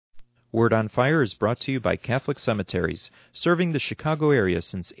Word on Fire is brought to you by Catholic Cemeteries, serving the Chicago area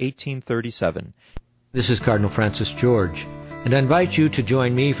since 1837. This is Cardinal Francis George, and I invite you to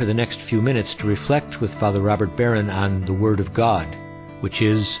join me for the next few minutes to reflect with Father Robert Barron on the Word of God, which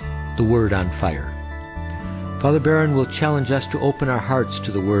is the Word on Fire. Father Barron will challenge us to open our hearts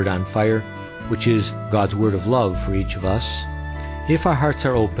to the Word on Fire, which is God's word of love for each of us. If our hearts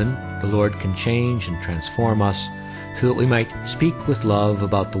are open, the Lord can change and transform us so that we might speak with love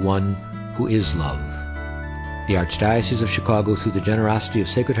about the one who is love. The Archdiocese of Chicago, through the generosity of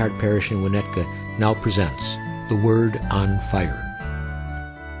Sacred Heart Parish in Winnetka, now presents the Word on Fire.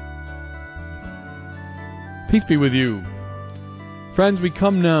 Peace be with you. Friends, we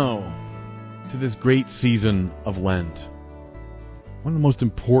come now to this great season of Lent, one of the most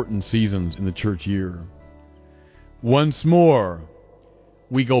important seasons in the church year. Once more,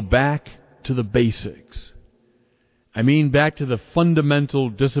 we go back to the basics. I mean back to the fundamental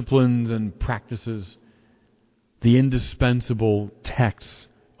disciplines and practices, the indispensable texts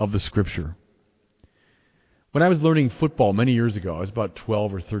of the Scripture. When I was learning football many years ago, I was about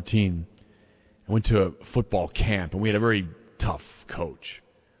 12 or 13, I went to a football camp, and we had a very tough coach.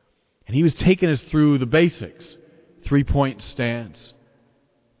 And he was taking us through the basics: three-point stance,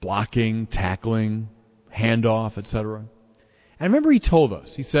 blocking, tackling, handoff, etc. And I remember he told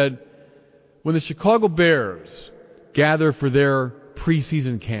us, he said, when the Chicago Bears gather for their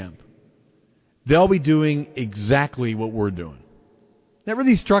preseason camp, they'll be doing exactly what we're doing. That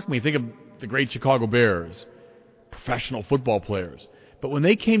really struck me. Think of the great Chicago Bears, professional football players. But when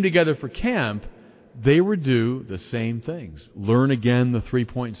they came together for camp, they would do the same things. Learn again the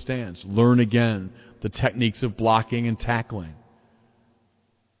three-point stance. Learn again the techniques of blocking and tackling.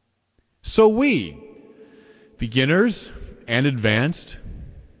 So we, beginners and advanced,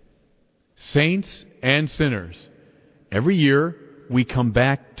 saints and sinners, every year we come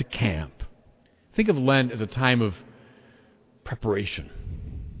back to camp. Think of Lent as a time of preparation,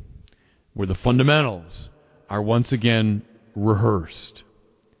 where the fundamentals are once again rehearsed.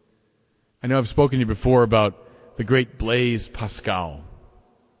 I know I've spoken to you before about the great Blaise Pascal,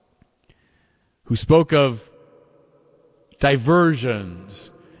 who spoke of diversions.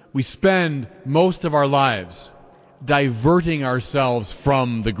 We spend most of our lives diverting ourselves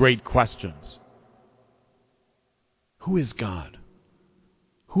from the great questions. Who is God?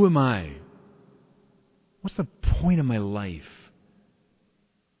 Who am I? What's the point of my life?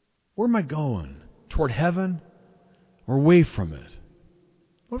 Where am I going? Toward heaven or away from it?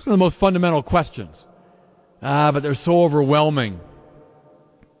 Those are the most fundamental questions. But they're so overwhelming.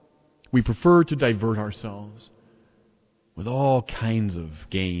 We prefer to divert ourselves with all kinds of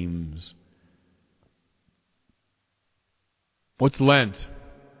games. What's Lent?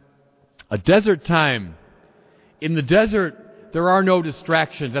 A desert time. In the desert, there are no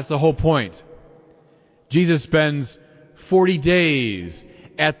distractions. That's the whole point. Jesus spends 40 days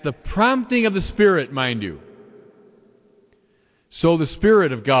at the prompting of the Spirit, mind you. So the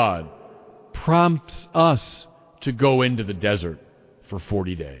Spirit of God prompts us to go into the desert for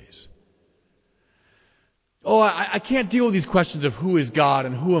 40 days. Oh, I can't deal with these questions of who is God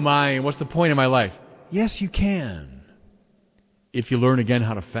and who am I and what's the point of my life. Yes, you can. If you learn again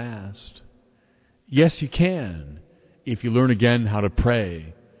how to fast. Yes, you can. If you learn again how to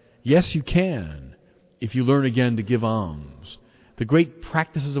pray. Yes, you can. If you learn again to give alms. The great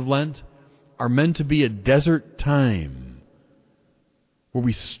practices of Lent are meant to be a desert time where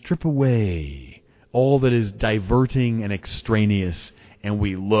we strip away all that is diverting and extraneous and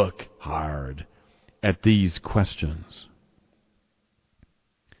we look hard at these questions.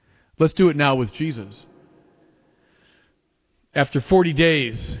 Let's do it now with Jesus. After 40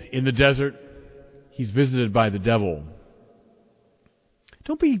 days in the desert, he's visited by the devil.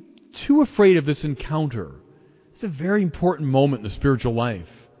 Don't be too afraid of this encounter. It's a very important moment in the spiritual life.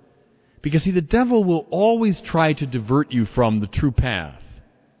 Because, see, the devil will always try to divert you from the true path.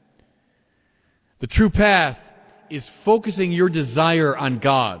 The true path is focusing your desire on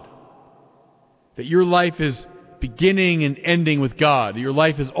God. That your life is beginning and ending with God. That your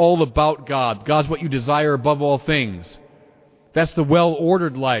life is all about God. God's what you desire above all things. That's the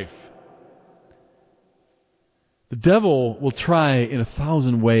well-ordered life. The devil will try in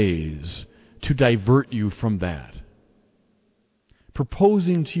 1,000 ways to divert you from that,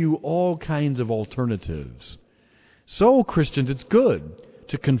 proposing to you all kinds of alternatives. So, Christians, it's good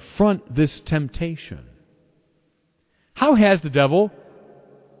to confront this temptation. How has the devil,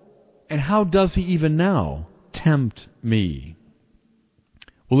 and how does he even now, tempt me?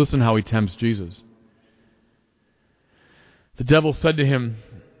 Well, listen how he tempts Jesus. The devil said to him,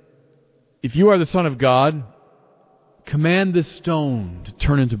 "If you are the Son of God, command this stone to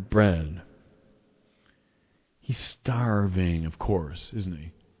turn into bread. He's starving, of course, isn't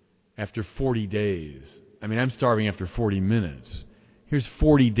he? After 40 days. I mean, I'm starving after 40 minutes. Here's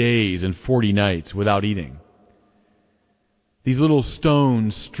 40 days and 40 nights without eating. These little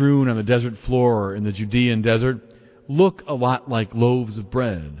stones strewn on the desert floor in the Judean desert look a lot like loaves of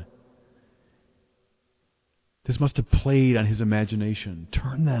bread. This must have played on his imagination.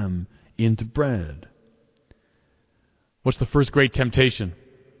 Turn them into bread. What's the first great temptation?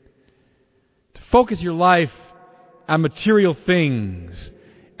 To focus your life on material things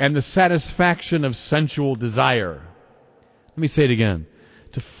and the satisfaction of sensual desire. Let me say it again.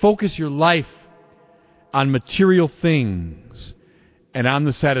 To focus your life on material things and on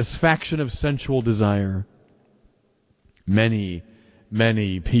the satisfaction of sensual desire. Many,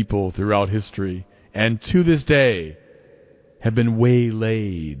 many people throughout history and to this day have been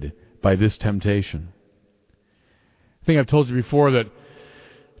waylaid by this temptation. I think I've told you before that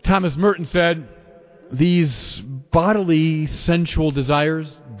Thomas Merton said these bodily sensual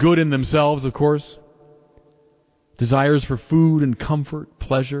desires, good in themselves, of course, desires for food and comfort,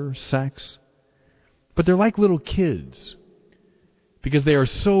 pleasure, sex, but they're like little kids because they are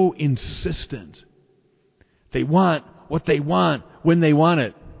so insistent. They want what they want when they want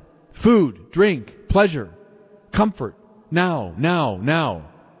it. Food, drink, pleasure, comfort, now, now,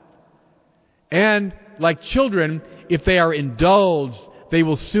 now. And like children, if they are indulged, they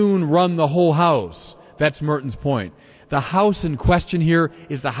will soon run the whole house. That's Merton's point. The house in question here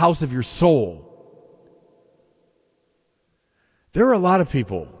is the house of your soul. There are a lot of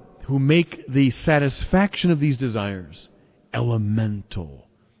people who make the satisfaction of these desires elemental.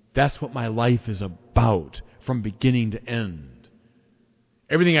 That's what my life is about from beginning to end.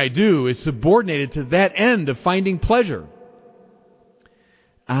 Everything I do is subordinated to that end of finding pleasure.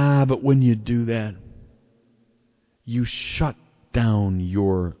 But when you do that, you shut down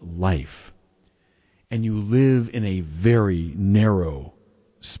your life. And you live in a very narrow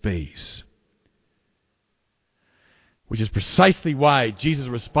space. Which is precisely why Jesus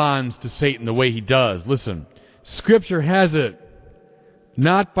responds to Satan the way he does. Listen, Scripture has it,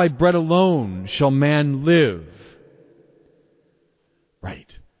 not by bread alone shall man live.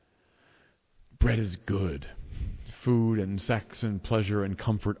 Right. Bread is good. Food and sex and pleasure and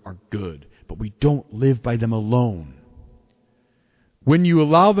comfort are good. But we don't live by them alone. When you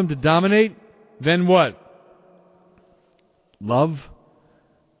allow them to dominate, then what? Love,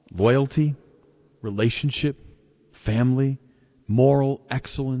 loyalty, relationship, family, moral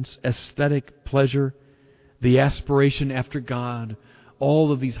excellence, aesthetic pleasure, the aspiration after God,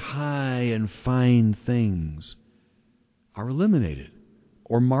 all of these high and fine things are eliminated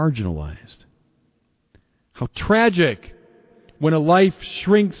or marginalized. How tragic when a life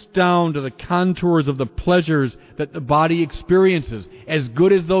shrinks down to the contours of the pleasures that the body experiences, as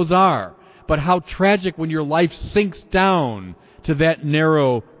good as those are. But how tragic when your life sinks down to that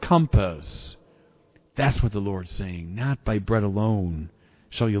narrow compass. That's what the Lord's saying. Not by bread alone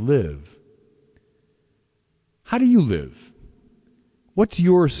shall you live. How do you live? What's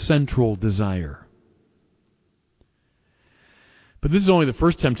your central desire? But this is only the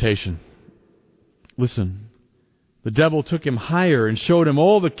first temptation. Listen. The devil took him higher and showed him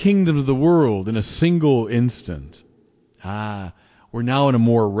all the kingdoms of the world in a single instant. We're now in a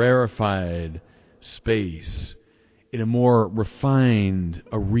more rarefied space, in a more refined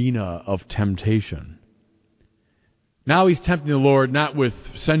arena of temptation. Now he's tempting the Lord not with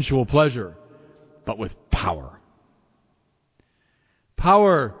sensual pleasure, but with power.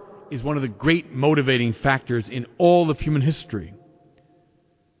 Power is one of the great motivating factors in all of human history.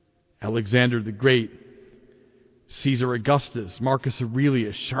 Alexander the Great, Caesar Augustus, Marcus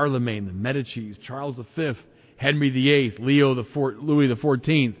Aurelius, Charlemagne, the Medicis, Charles V, Henry VIII, Louis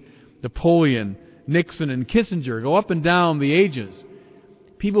XIV, Napoleon, Nixon, and Kissinger go up and down the ages.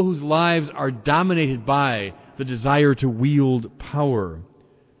 People whose lives are dominated by the desire to wield power.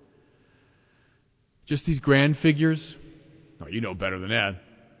 Just these grand figures? Oh, you know better than that.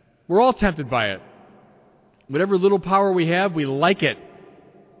 We're all tempted by it. Whatever little power we have, we like it.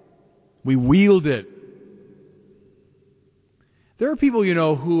 We wield it. There are people,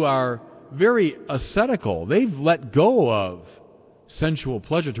 who are very ascetical. They've let go of sensual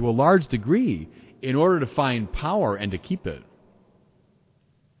pleasure to a large degree in order to find power and to keep it.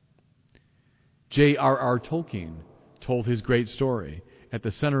 J.R.R. Tolkien told his great story, at the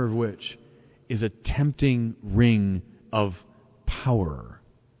center of which is a tempting ring of power.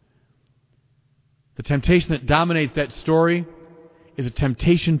 The temptation that dominates that story is a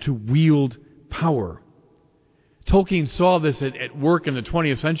temptation to wield power. Tolkien saw this at work in the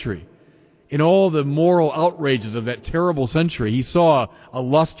 20th century In all the moral outrages of that terrible century, he saw a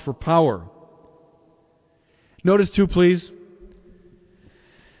lust for power. Notice too, please,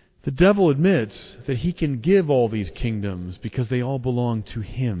 the devil admits that he can give all these kingdoms because they all belong to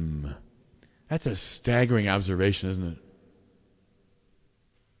him. That's a staggering observation, isn't it?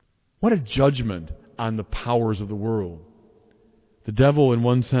 What a judgment on the powers of the world. The devil, in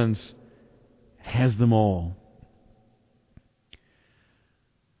one sense, has them all.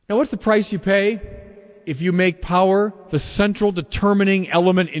 Now, what's the price you pay if you make power the central determining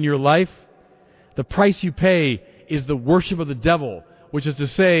element in your life? The price you pay is the worship of the devil, which is to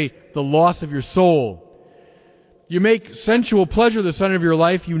say, the loss of your soul. You make sensual pleasure the center of your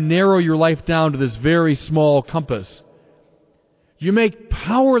life, you narrow your life down to this very small compass. You make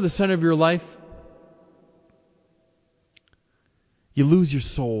power the center of your life, you lose your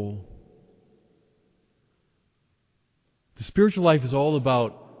soul. The spiritual life is all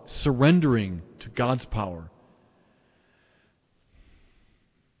about surrendering to God's power.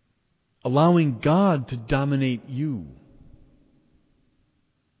 Allowing God to dominate you.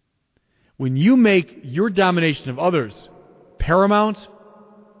 When you make your domination of others paramount,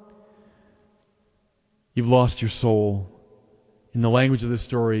 you've lost your soul. In the language of this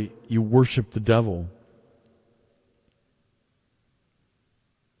story, you worship the devil.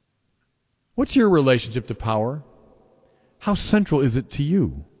 What's your relationship to power? How central is it to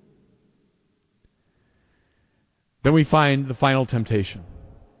you? Then we find the final temptation.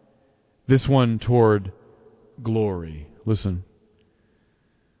 This one toward glory. Listen.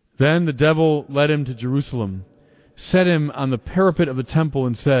 Then the devil led him to Jerusalem, set him on the parapet of the temple,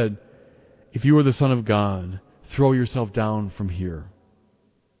 and said, "If you are the Son of God, throw yourself down from here."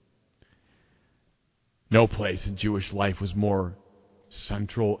 No place in Jewish life was more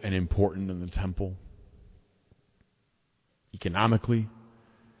central and important than the temple. Economically,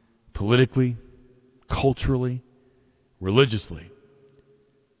 politically, culturally, religiously.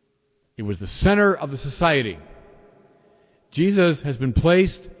 It was the center of the society. Jesus has been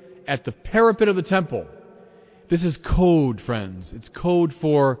placed at the parapet of the temple. This is code, friends. It's code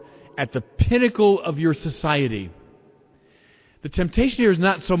for at the pinnacle of your society. The temptation here is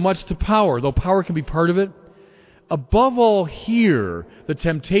not so much to power, though power can be part of it. Above all here, the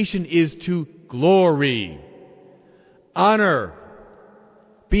temptation is to glory, honor,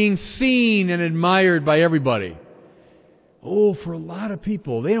 being seen and admired by everybody. Oh, for a lot of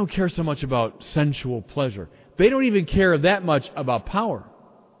people, they don't care so much about sensual pleasure. They don't even care that much about power.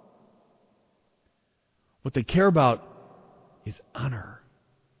 What they care about is honor,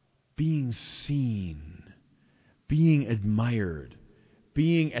 being seen, being admired,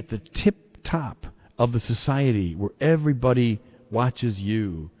 being at the tip top of the society where everybody watches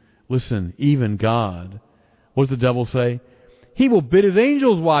you. Listen, even God. What does the devil say? He will bid his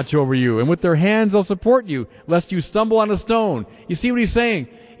angels watch over you, and with their hands they'll support you, lest you stumble on a stone. You see what he's saying?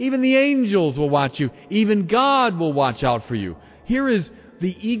 Even the angels will watch you. Even God will watch out for you. Here is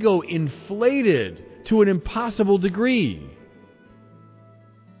the ego inflated to an impossible degree.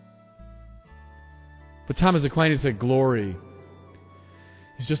 But Thomas Aquinas said glory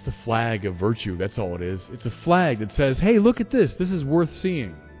is just the flag of virtue. That's all it is. It's a flag that says, hey, look at this. This is worth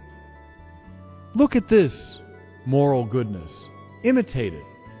seeing. Look at this moral goodness. Imitate it.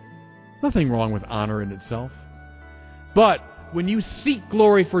 Nothing wrong with honor in itself. But when you seek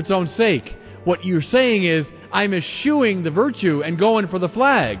glory for its own sake, what you're saying is, I'm eschewing the virtue and going for the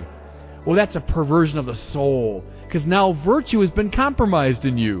flag. Well, that's a perversion of the soul, because now virtue has been compromised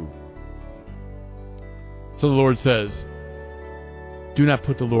in you. So the Lord says, do not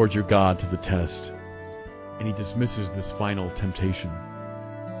put the Lord your God to the test. And he dismisses this final temptation.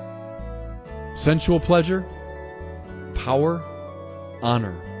 Sensual pleasure, power,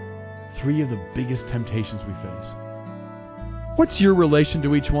 honor. 3 of the biggest temptations we face. What's your relation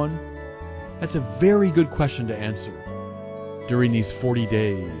to each one? That's a very good question to answer during these 40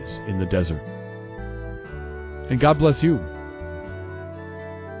 days in the desert. And God bless you.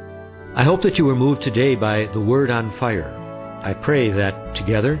 I hope that you were moved today by the Word on Fire. I pray that,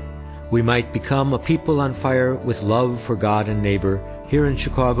 together, we might become a people on fire with love for God and neighbor here in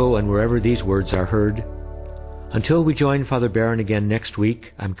Chicago and wherever these words are heard. Until we join Father Barron again next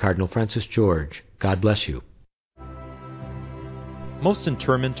week, I'm Cardinal Francis George. God bless you. Most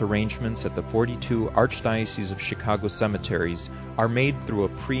interment arrangements at the 42 Archdiocese of Chicago cemeteries are made through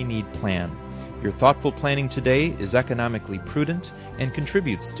a pre-need plan. Your thoughtful planning today is economically prudent and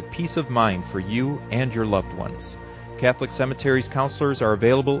contributes to peace of mind for you and your loved ones. Catholic Cemeteries counselors are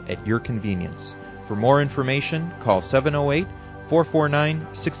available at your convenience. For more information, call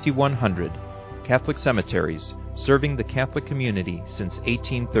 708-449-6100. Catholic Cemeteries, serving the Catholic community since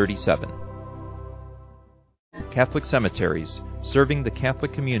 1837. Catholic Cemeteries, serving the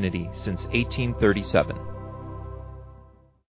Catholic community since 1837.